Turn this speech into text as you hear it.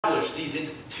established these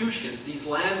institutions, these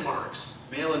landmarks,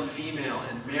 male and female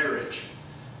and marriage.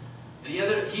 And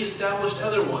he established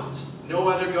other ones. No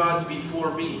other gods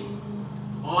before me.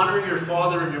 Honor your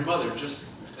father and your mother,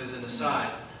 just as an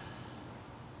aside.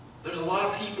 There's a lot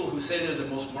of people who say they're the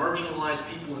most marginalized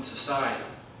people in society.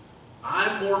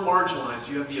 I'm more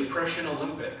marginalized. You have the Oppression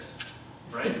Olympics,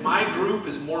 right? My group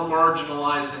is more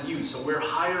marginalized than you, so we're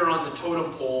higher on the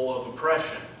totem pole of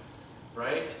oppression,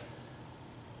 right?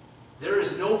 There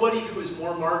is nobody who is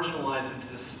more marginalized in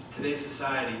today's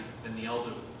society than the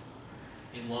elderly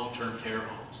in long-term care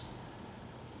homes.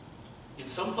 In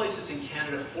some places in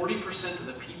Canada, 40% of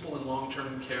the people in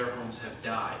long-term care homes have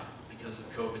died because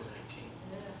of COVID-19.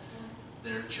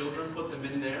 Their children put them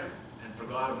in there and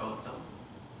forgot about them.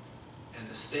 And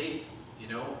the state, you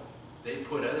know, they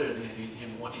put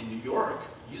in New York,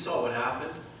 you saw what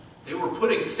happened. They were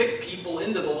putting sick people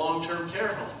into the long-term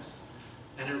care homes.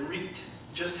 And it wreaked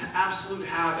just absolute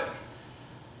havoc.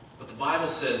 But the Bible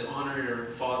says, honor your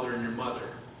father and your mother.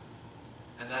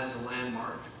 And that is a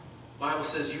landmark. The Bible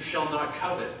says, you shall not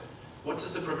covet. What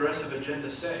does the progressive agenda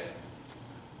say?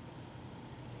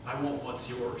 I want what's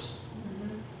yours.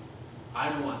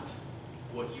 I want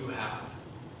what you have.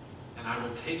 And I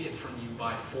will take it from you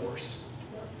by force.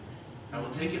 I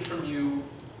will take it from you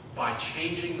by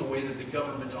changing the way that the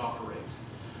government operates.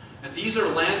 And these are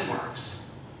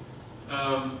landmarks.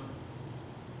 The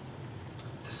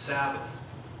Sabbath.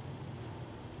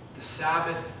 The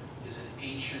Sabbath is an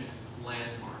ancient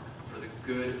landmark for the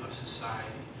good of society.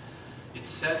 It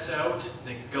sets out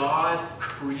that God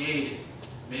created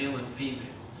male and female.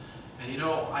 And you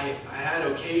know, I had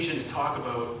occasion to talk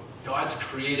about God's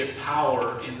creative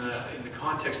power in the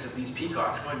context of these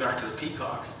peacocks, going back to the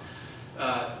peacocks.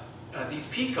 These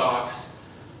peacocks,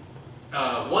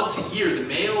 once a year, the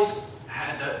males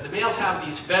have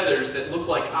these feathers that look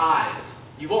like eyes.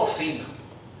 You've all seen them.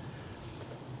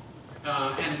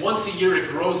 And once a year it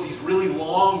grows these really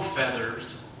long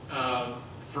feathers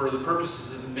for the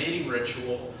purposes of the mating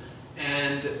ritual,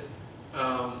 and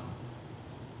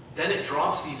then it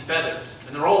drops these feathers,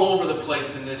 and they're all over the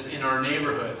place in our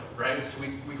neighborhood, right? So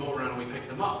we go around and we pick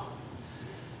them up.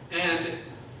 And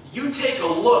you take a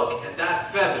look at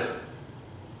that feather,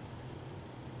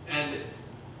 and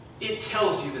it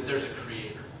tells you that there's a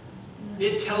creator.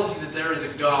 It tells you that there is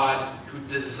a God who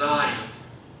designed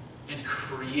and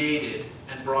created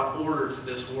and brought order to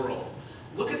this world.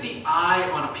 Look at the eye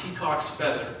on a peacock's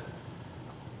feather.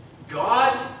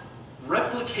 God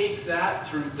replicates that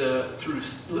through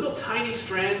little tiny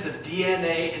strands of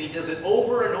DNA, and he does it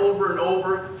over and over and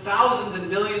over, thousands and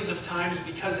millions of times,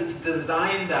 because it's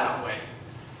designed that way.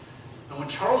 And when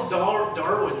Charles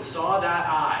Darwin saw that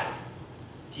eye,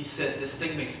 he said, this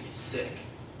thing makes me sick.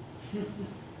 It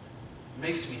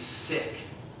makes me sick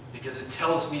because it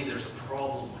tells me there's a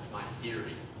problem with my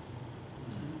theory.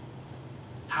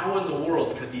 How in the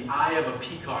world could the eye of a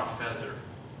peacock feather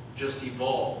just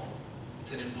evolve?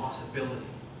 It's an impossibility.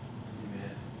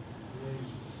 Amen.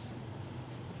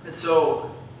 And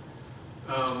so,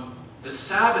 the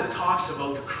Sabbath talks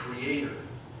about the Creator.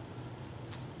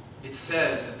 It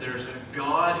says that there's a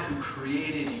God who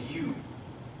created you,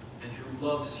 and who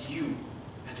loves you,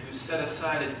 and who set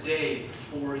aside a day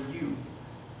for you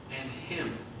and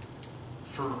Him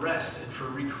for rest and for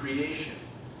recreation.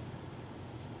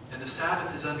 And the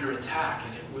Sabbath is under attack,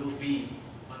 and it will be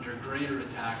under greater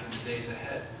attack in the days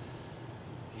ahead.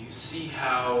 You see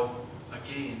how,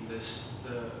 again,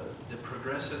 the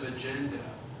progressive agenda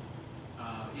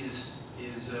is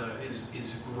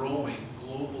growing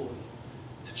globally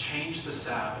to change the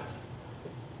Sabbath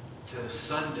to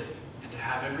Sunday and to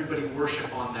have everybody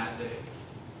worship on that day.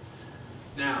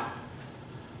 Now,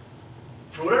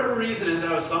 for whatever reason, as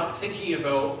I was thinking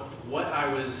about what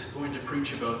I was going to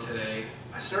preach about today,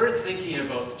 I started thinking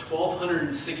about the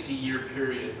 1260-year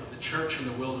period of the church in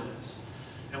the wilderness.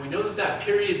 And we know that that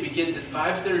period begins at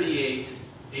 538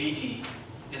 AD,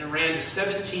 and it ran to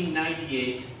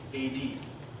 1798 AD.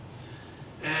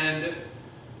 And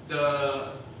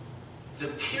the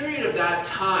period of that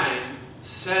time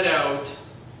set out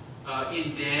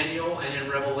in Daniel and in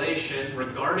Revelation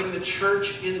regarding the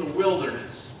church in the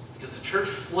wilderness, because the church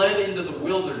fled into the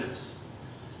wilderness.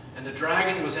 And the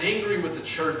dragon was angry with the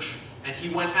church, and he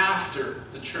went after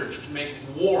the church to make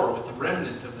war with the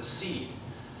remnant of the seed.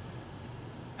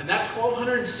 And that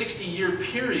 1260-year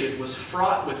period was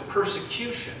fraught with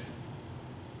persecution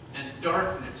and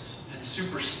darkness and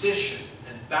superstition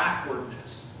and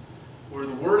backwardness, where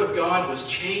the Word of God was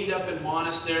chained up in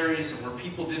monasteries and where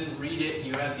people didn't read it, and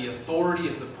you had the authority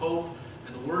of the Pope,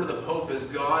 and the Word of the Pope is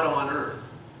God on earth.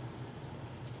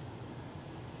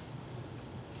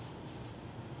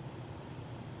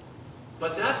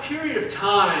 But that period of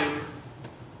time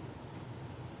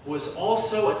was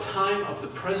also a time of the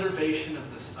preservation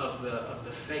of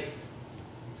the faith.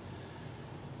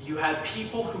 You had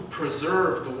people who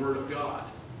preserved the Word of God,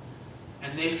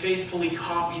 and they faithfully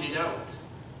copied it out,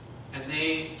 and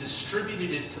they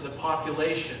distributed it to the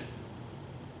population,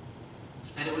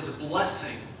 and it was a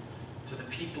blessing to the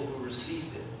people who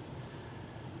received it.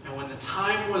 And when the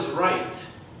time was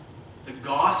right, the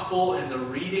gospel and the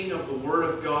reading of the Word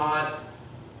of God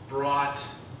brought,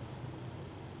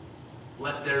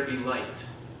 "Let there be light."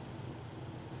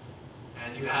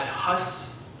 And you had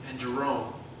Huss and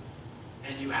Jerome,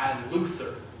 and you had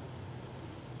Luther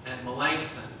and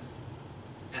Melanchthon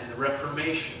and the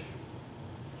Reformation.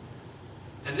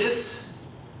 And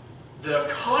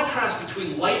the contrast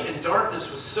between light and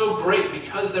darkness was so great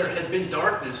because there had been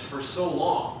darkness for so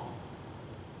long.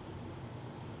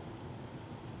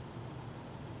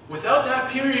 Without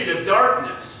that period of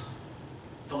darkness,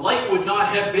 the light would not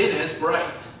have been as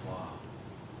bright.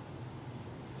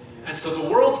 And so the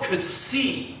world could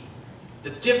see the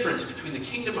difference between the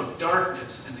kingdom of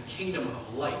darkness and the kingdom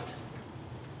of light.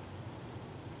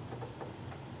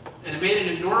 And it made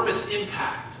an enormous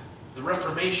impact. The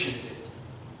Reformation did.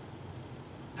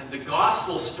 And the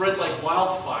gospel spread like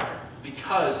wildfire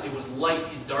because it was light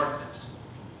in darkness.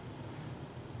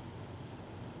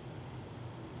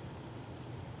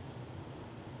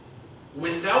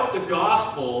 Without the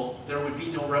gospel, there would be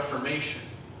no Reformation.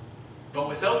 But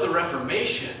without the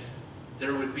Reformation,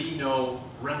 there would be no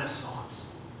Renaissance.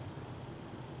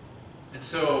 And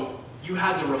so you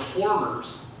had the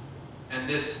Reformers and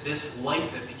this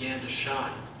light that began to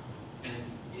shine. And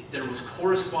there was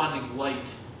corresponding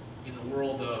light in the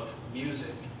world of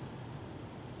music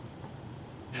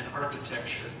and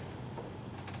architecture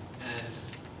and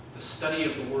the study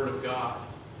of the Word of God.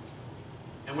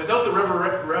 And without the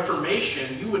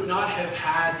Reformation, you would not have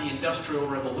had the Industrial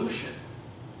Revolution,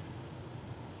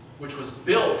 which was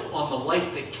built on the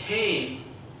light that came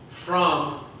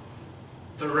from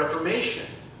the Reformation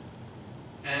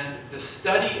and the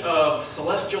study of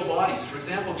celestial bodies. For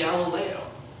example, Galileo.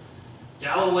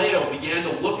 Galileo began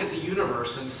to look at the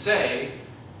universe and say,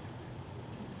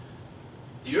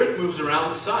 the earth moves around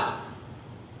the sun.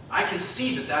 I can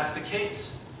see that that's the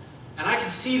case. And I can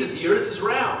see that the earth is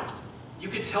round. You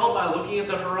can tell by looking at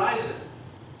the horizon.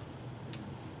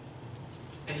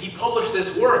 And he published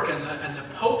this work, and the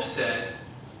Pope said,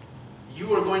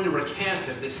 you are going to recant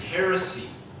of this heresy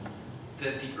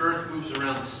that the earth moves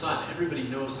around the sun. Everybody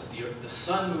knows that the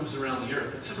sun moves around the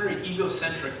earth. It's a very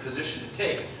egocentric position to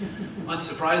take,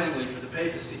 unsurprisingly for the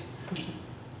papacy.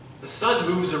 The sun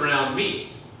moves around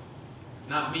me,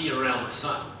 not me around the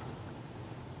sun.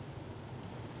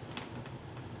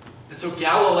 And so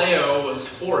Galileo was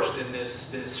forced in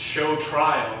this show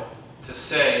trial to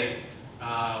say,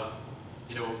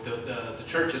 the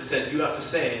church had said, you have to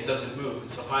say it doesn't move. And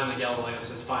so finally Galileo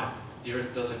says, fine, the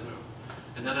earth doesn't move.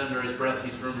 And then under his breath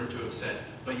he's rumored to have said,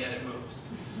 but yet it moves.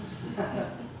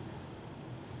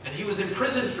 And he was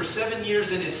imprisoned for 7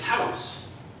 years in his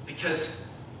house because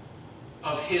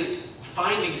of his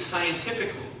findings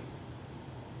scientifically.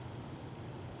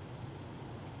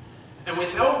 And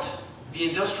without the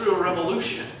Industrial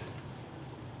Revolution,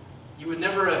 you would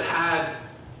never have had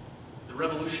the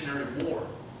Revolutionary War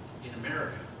in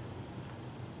America,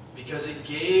 because it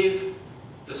gave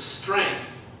the strength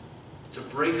to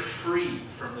break free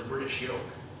from the British yoke.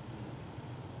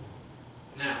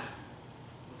 Now,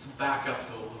 let's back up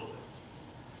though a little bit.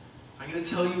 I'm going to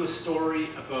tell you a story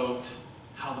about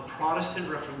how the Protestant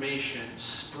Reformation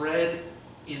spread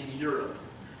in Europe.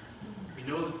 We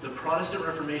know that the Protestant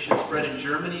Reformation spread in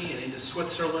Germany and into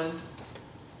Switzerland.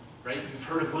 Right? You've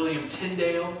heard of William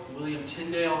Tyndale. William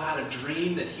Tyndale had a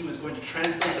dream that he was going to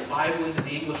translate the Bible into the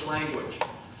English language.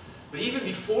 But even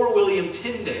before William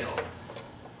Tyndale,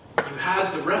 you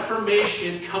had the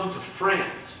Reformation come to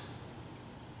France.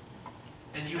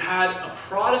 And you had a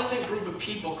Protestant group of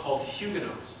people called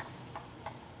Huguenots.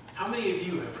 How many of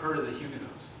you have heard of the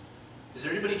Huguenots? Is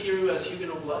there anybody here who has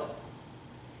Huguenot blood?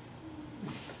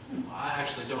 Well, I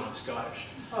actually don't. I'm Scottish.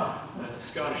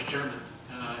 Scottish, German,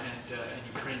 and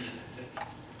Ukrainian, I think.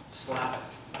 Slavic.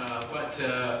 But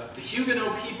the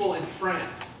Huguenot people in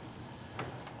France,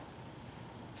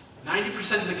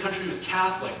 90% of the country was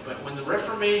Catholic, but when the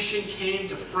Reformation came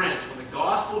to France, when the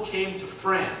gospel came to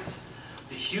France,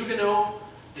 the Huguenot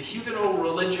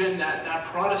religion, that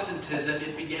Protestantism,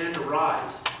 it began to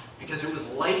rise because it was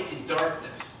light and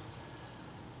darkness.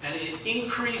 And it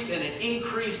increased and it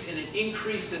increased and it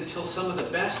increased until some of the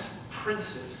best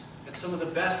princes and some of the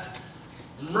best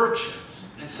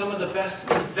merchants and some of the best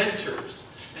inventors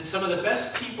and some of the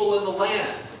best people in the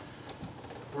land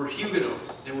were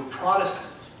Huguenots. They were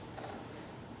Protestants.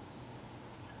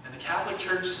 And the Catholic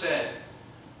Church said,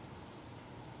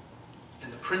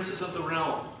 and the princes of the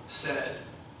realm said,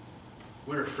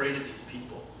 we're afraid of these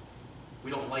people.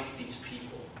 We don't like these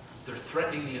people. They're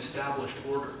threatening the established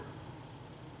order.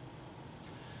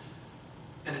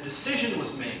 And a decision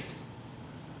was made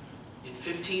in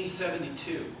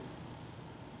 1572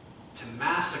 to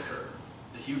massacre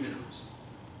the Huguenots.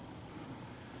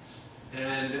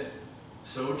 And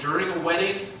so during a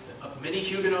wedding, many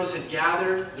Huguenots had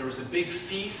gathered. There was a big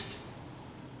feast.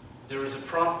 There was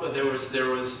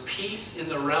peace in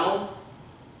the realm.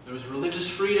 There was religious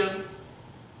freedom.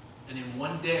 And in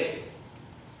one day,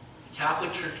 the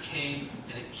Catholic Church came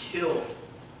and it killed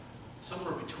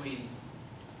somewhere between,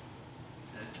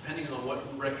 depending on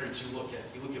what records you look at.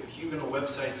 You look at Huguenot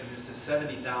websites and this says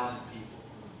 70,000 people.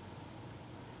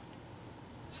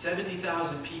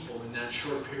 70,000 people in that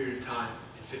short period of time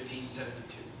in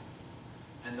 1572.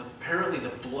 And apparently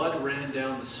the blood ran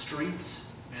down the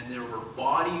streets, and there were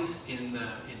bodies in the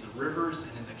rivers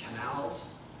and in the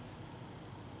canals.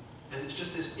 And it's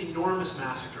just this enormous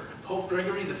massacre. And Pope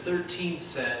Gregory XIII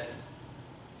said,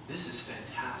 this is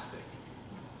fantastic.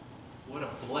 What a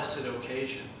blessed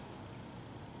occasion.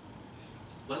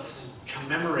 Let's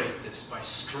commemorate this by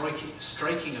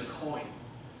striking a coin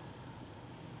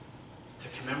to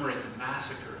commemorate the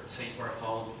massacre at St.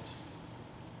 Bartholomew's.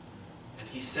 And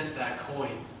he sent that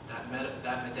coin,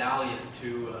 that medallion,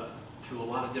 to a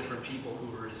lot of different people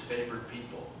who were his favored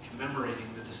people,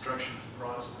 commemorating the destruction of the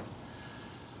Protestants.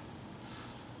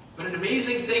 But an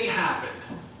amazing thing happened.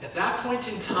 At that point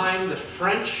in time, the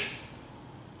French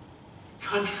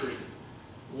country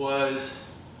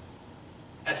was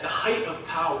at the height of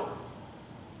power,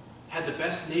 had the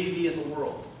best navy in the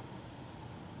world.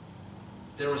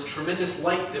 There was tremendous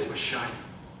light that was shining.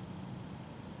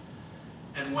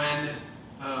 And when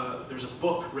there's a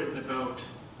book written about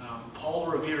Paul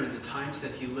Revere in the times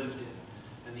that he lived in,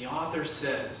 and the author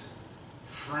says,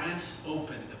 France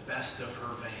opened the best of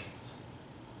her veins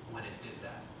when it did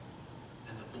that.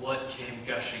 And the blood came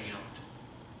gushing out.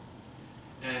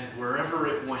 And wherever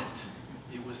it went,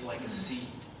 it was like a seed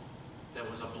that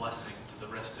was a blessing to the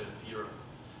rest of Europe.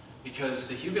 Because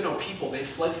the Huguenot people, they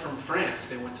fled from France.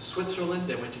 They went to Switzerland,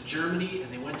 they went to Germany,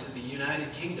 and they went to the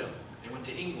United Kingdom. They went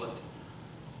to England.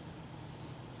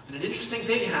 And an interesting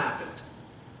thing happened.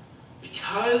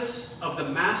 Because of the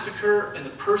massacre and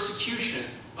the persecution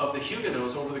of the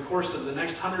Huguenots over the course of the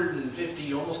next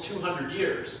 150, almost 200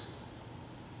 years,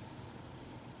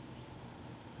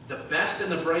 the best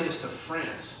and the brightest of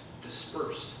France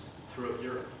dispersed throughout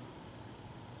Europe.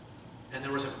 And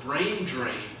there was a brain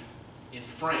drain in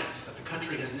France that the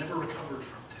country has never recovered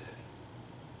from today.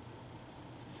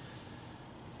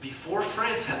 Before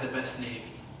France had the best navy,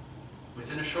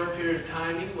 within a short period of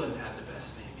time, England had the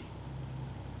best navy.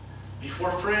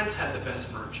 Before France had the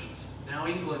best merchants, now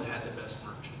England had the best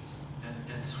merchants,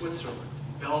 and Switzerland,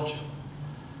 and Belgium.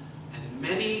 And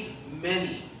many,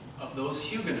 many of those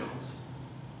Huguenots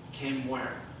came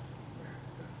where?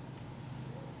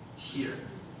 Here.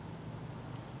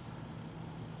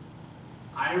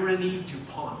 Irénée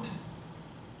Dupont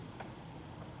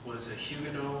was a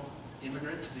Huguenot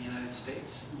immigrant to the United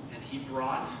States, and he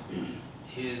brought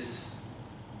his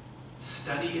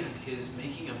study and his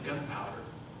making of gunpowder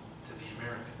to the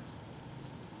Americans.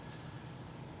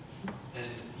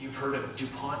 And you've heard of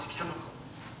DuPont Chemical.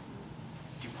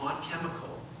 DuPont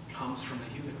Chemical comes from the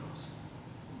Huguenots,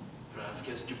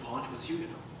 because DuPont was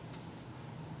Huguenot.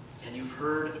 And you've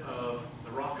heard of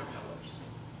the Rockefellers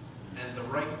and the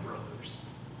Wright brothers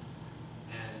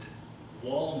and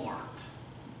Walmart.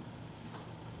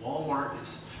 Walmart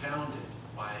is founded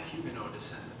by a Huguenot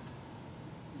descendant.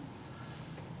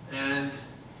 And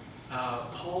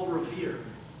Paul Revere,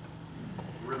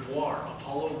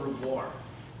 Apollo Revoir,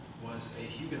 was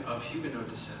of Huguenot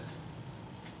descent.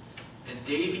 And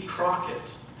Davy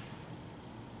Crockett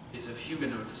is of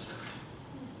Huguenot descent.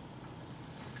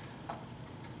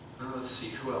 Let's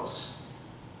see, who else?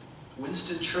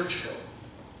 Winston Churchill,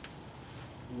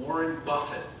 Warren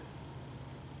Buffett,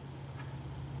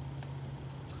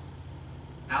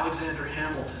 Alexander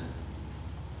Hamilton,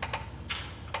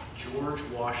 George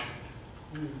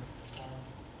Washington.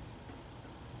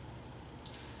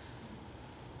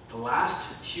 The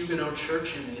last Huguenot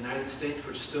church in the United States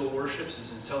which still worships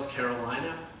is in South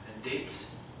Carolina and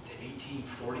dates to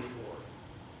 1844.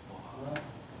 And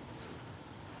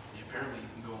apparently you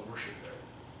can go and worship there.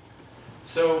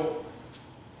 So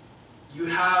you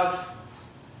have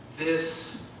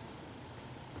this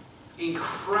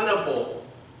incredible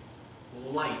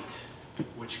light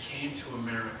which came to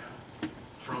America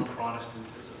from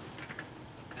Protestantism.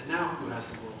 now who has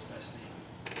the world's best name?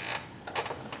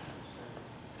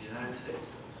 The United States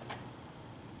does.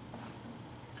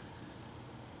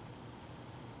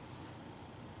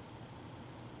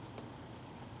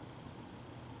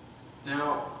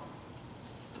 Now,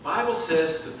 the Bible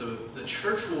says that the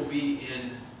church will be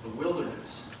in the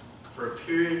wilderness for a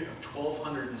period of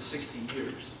 1,260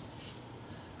 years.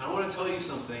 And I want to tell you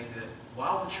something, that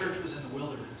while the church was in the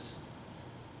wilderness,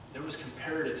 there was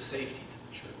comparative safety to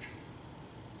the church.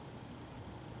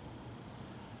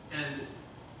 And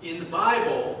in the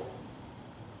Bible,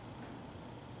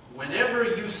 whenever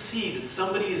you see that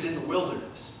somebody is in the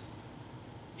wilderness,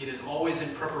 it is always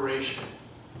in preparation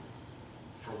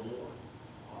for war.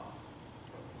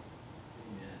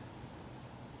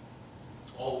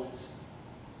 Always.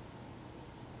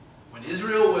 When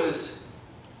Israel was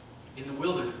in the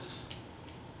wilderness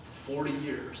for 40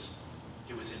 years,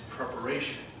 it was in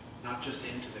preparation, not just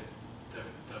into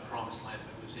the promised land,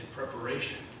 but it was in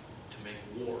preparation to make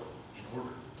war in order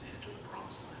to enter the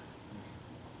promised land.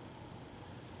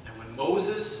 And when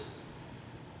Moses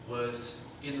was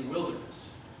in the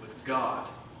wilderness with God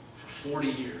for 40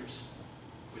 years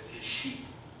with his sheep,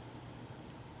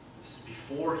 this is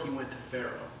before he went to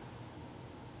Pharaoh,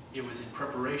 it was in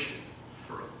preparation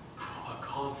for a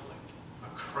conflict, a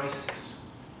crisis.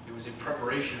 It was in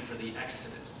preparation for the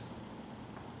Exodus.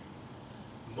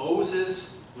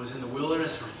 Moses was in the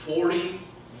wilderness for 40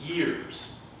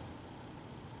 years.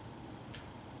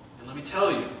 And let me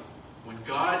tell you, when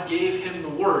God gave him the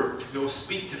word to go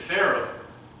speak to Pharaoh,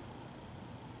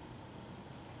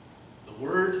 the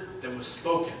word that was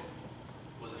spoken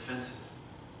was offensive.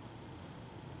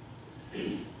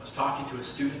 I was talking to a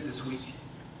student this week,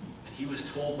 and he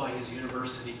was told by his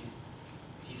university,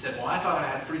 he said, well, I thought I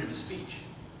had freedom of speech.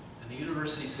 And the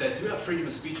university said, you have freedom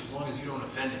of speech as long as you don't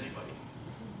offend anybody.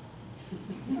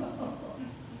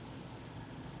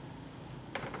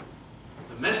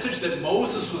 The message that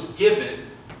Moses was given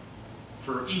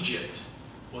for Egypt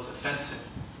was offensive.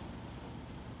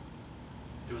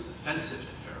 It was offensive to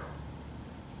Pharaoh.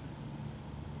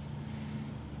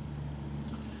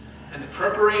 And the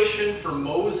preparation for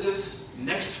Moses'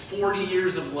 next 40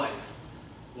 years of life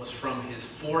was from his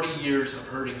 40 years of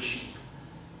herding sheep.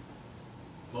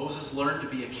 Moses learned to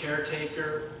be a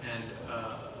caretaker and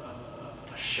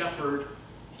a shepherd.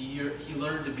 He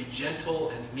learned to be gentle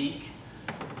and meek.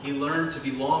 He learned to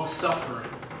be long-suffering.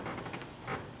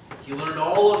 He learned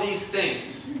all of these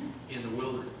things in the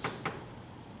wilderness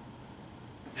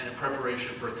and in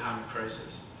preparation for a time of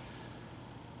crisis.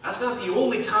 That's not the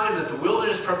only time that the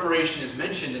wilderness preparation is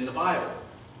mentioned in the Bible.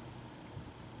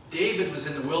 David was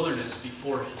in the wilderness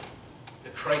before the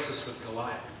crisis with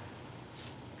Goliath.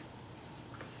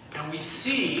 And we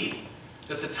see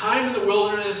that the time in the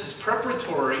wilderness is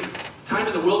preparatory, the time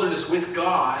in the wilderness with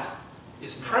God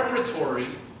is preparatory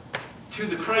to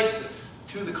the crisis,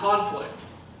 to the conflict.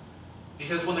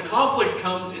 Because when the conflict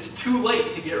comes, it's too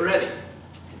late to get ready.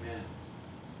 Amen.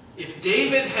 If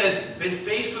David had been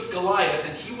faced with Goliath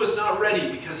and he was not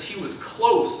ready because he was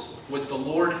close with the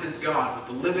Lord his God, with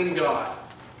the living God,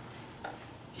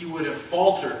 he would have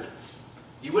faltered.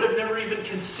 He would have never even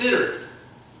considered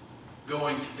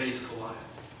going to face Goliath.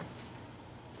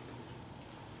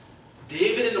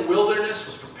 David in the wilderness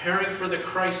was preparing for the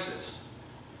crisis.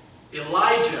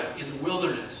 Elijah in the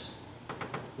wilderness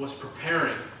was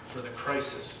preparing for the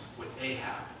crisis with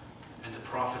Ahab and the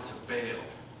prophets of Baal.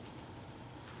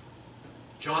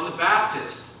 John the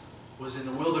Baptist was in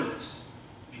the wilderness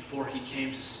before he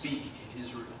came to speak in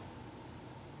Israel.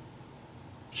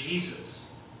 Jesus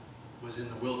was in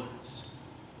the wilderness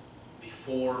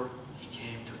before he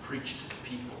came to preach to the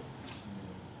people.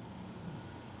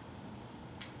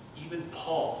 Even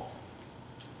Paul,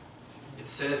 it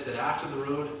says that after the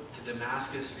road to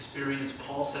Damascus experience,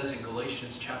 Paul says in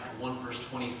Galatians chapter 1, verse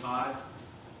 25,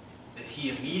 that he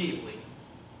immediately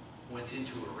went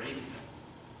into Arabia,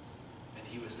 and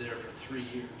he was there for 3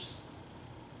 years.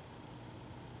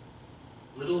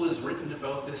 Little is written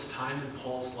about this time in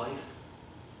Paul's life,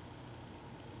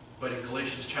 but in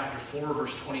Galatians chapter 4,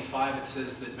 verse 25, it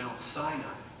says that Mount Sinai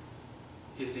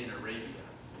is in Arabia.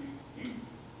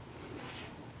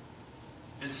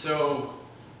 And so,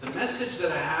 the message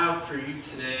that I have for you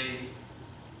today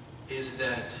is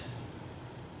that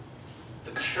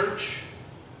the church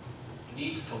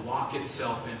needs to lock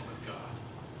itself in with God.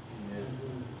 Amen.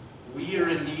 We are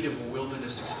in need of a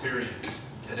wilderness experience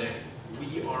today.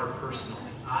 We are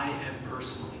personally. I am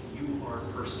personally. You are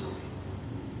personally.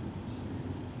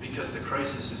 Because the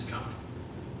crisis is coming.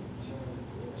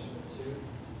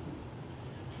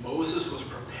 Moses was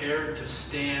prepared to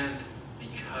stand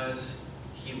because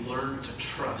he learned to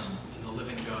trust in the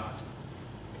living God.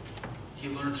 he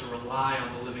learned to rely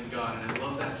on the living God. And I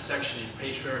love that section in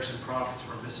Patriarchs and Prophets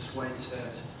where Mrs. White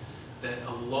says that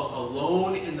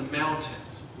alone in the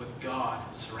mountains with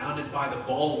God, surrounded by the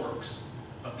bulwarks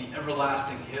of the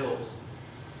everlasting hills,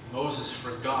 Moses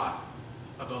forgot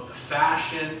about the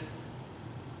fashion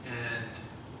and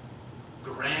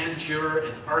grandeur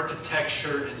and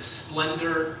architecture and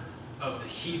splendor of the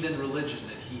heathen religion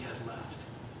that he had left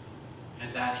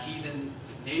and that heathen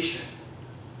nation,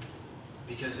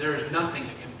 because there is nothing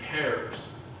that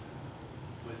compares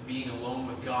with being alone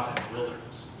with God in the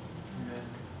wilderness. Amen.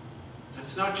 And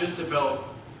it's not just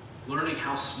about learning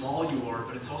how small you are,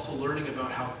 but it's also learning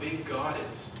about how big God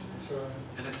is. That's right.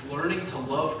 And it's learning to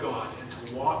love God and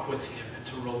to walk with Him and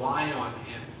to rely on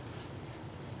Him.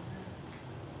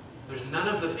 There's none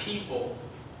of the people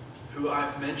who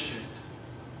I've mentioned,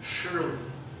 surely,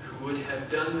 who would have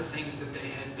done the things that they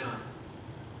had done.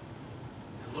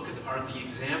 And look at the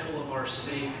example of our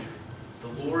Savior, the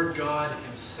Lord God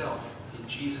Himself in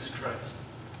Jesus Christ.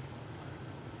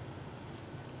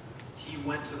 He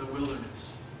went to the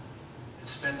wilderness and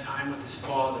spent time with His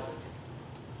Father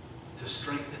to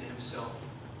strengthen Himself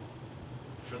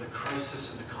for the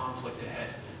crisis and the conflict ahead.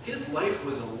 His life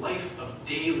was a life of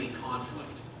daily conflict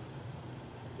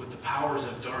with the powers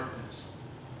of darkness.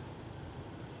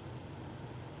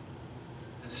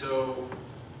 And so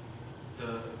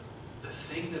the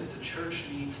thing that the church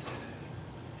needs today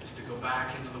is to go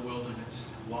back into the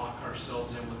wilderness and lock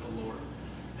ourselves in with the Lord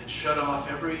and shut off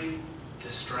every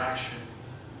distraction.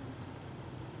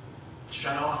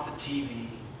 Shut off the TV,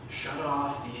 shut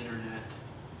off the internet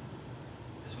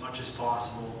as much as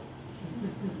possible.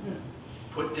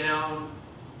 Put down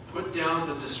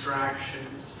the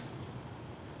distractions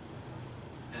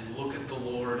and look at the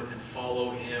Lord and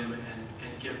follow Him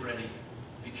and get ready.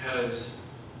 Because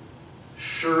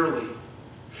surely,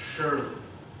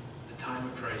 the time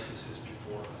of crisis is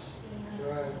before us.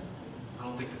 Right. I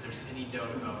don't think that there's any doubt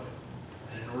about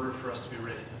it. And in order for us to be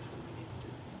ready, that's what we need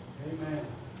to do. Amen.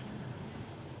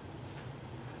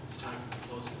 It's time for the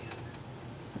closing.